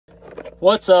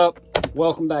What's up?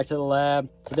 Welcome back to the lab.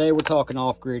 Today we're talking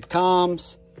off-grid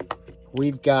comms.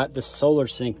 We've got the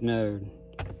SolarSync node.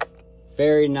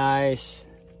 Very nice.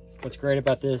 What's great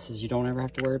about this is you don't ever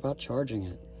have to worry about charging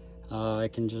it.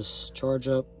 It can just charge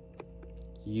up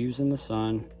using the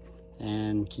sun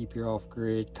and keep your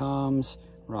off-grid comms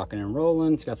rocking and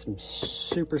rolling. It's got some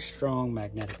super strong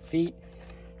magnetic feet.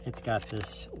 It's got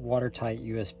this watertight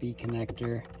USB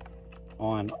connector,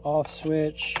 on-off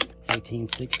switch,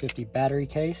 18650 battery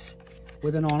case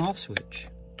with an on-off switch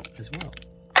as well.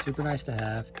 Super nice to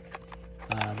have.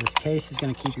 This case is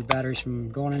going to keep your batteries from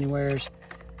going anywhere.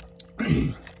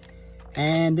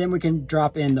 And then we can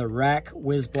drop in the rack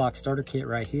whiz block starter kit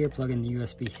right here, plug in the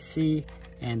USB-C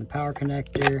and the power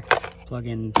connector, plug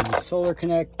in the solar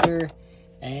connector,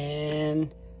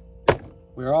 and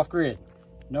we're off grid.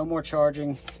 No more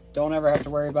charging. Don't ever have to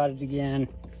worry about it again.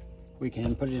 We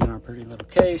can put it in our pretty little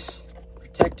case,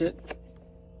 protect it,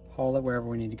 haul it wherever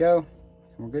we need to go,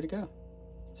 and we're good to go.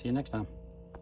 See you next time.